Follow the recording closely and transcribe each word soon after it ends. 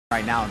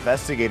Right now,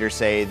 investigators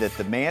say that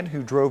the man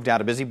who drove down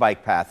a busy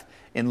bike path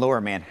in Lower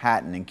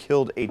Manhattan and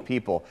killed 8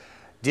 people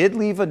did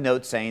leave a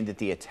note saying that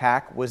the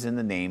attack was in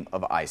the name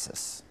of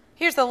ISIS.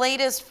 Here's the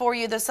latest for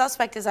you. The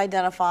suspect is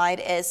identified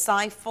as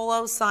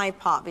Sayfullo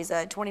Saipov. He's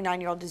a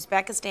 29-year-old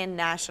Uzbekistan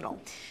national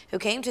who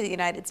came to the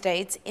United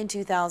States in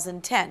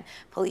 2010.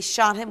 Police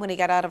shot him when he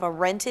got out of a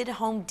rented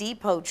Home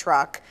Depot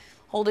truck,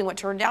 holding what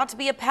turned out to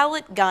be a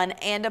pellet gun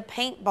and a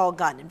paintball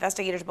gun.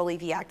 Investigators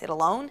believe he acted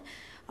alone.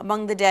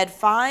 Among the dead,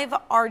 5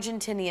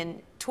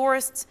 Argentinian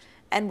tourists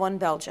and 1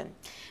 Belgian.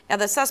 Now,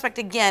 the suspect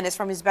again is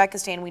from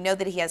Uzbekistan. We know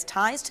that he has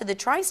ties to the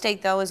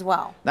tri-state, though, as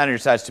well. 9 on your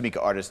side's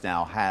Tamika Artist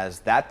now has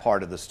that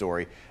part of the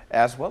story,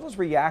 as well as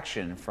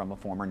reaction from a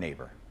former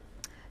neighbor.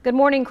 Good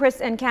morning, Chris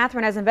and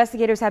Catherine. As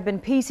investigators have been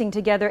piecing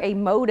together a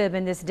motive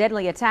in this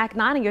deadly attack,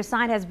 9 on your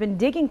side has been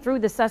digging through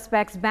the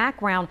suspect's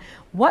background.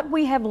 What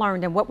we have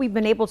learned and what we've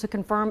been able to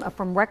confirm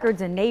from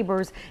records and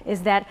neighbors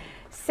is that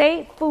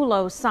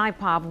Sayfullo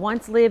Saipov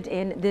once lived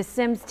in this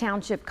Sims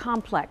Township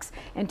complex.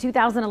 In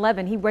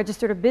 2011, he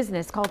registered a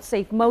business called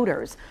Safe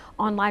Motors.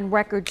 Online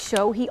records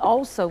show he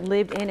also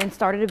lived in and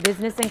started a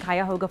business in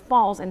Cuyahoga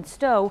Falls and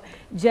Stowe,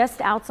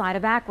 just outside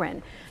of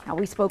Akron. Now,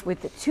 we spoke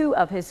with 2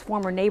 of his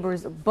former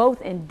neighbors, both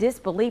in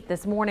disbelief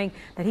this morning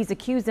that he's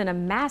accused in a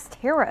mass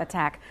terror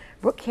attack.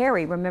 Brooke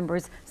Carey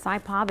remembers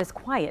Saipov is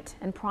quiet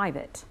and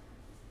private.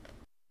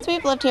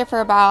 We've lived here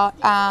for about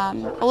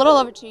a little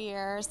over 2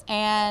 years,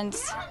 and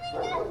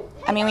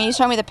I mean, when you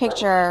showed me the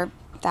picture,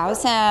 that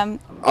was him.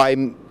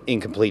 I'm in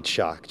complete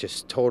shock,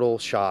 just total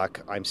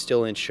shock. I'm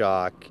still in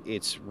shock.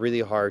 It's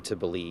really hard to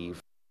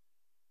believe.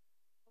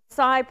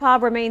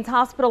 Saipov remains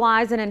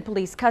hospitalized and in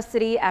police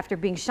custody after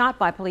being shot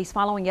by police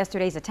following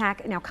yesterday's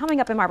attack. Now, coming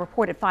up in my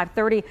report at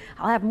 5:30,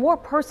 I'll have more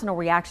personal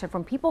reaction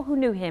from people who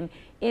knew him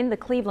in the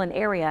Cleveland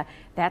area.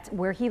 That's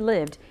where he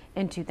lived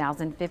in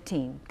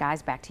 2015.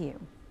 Guys, back to you.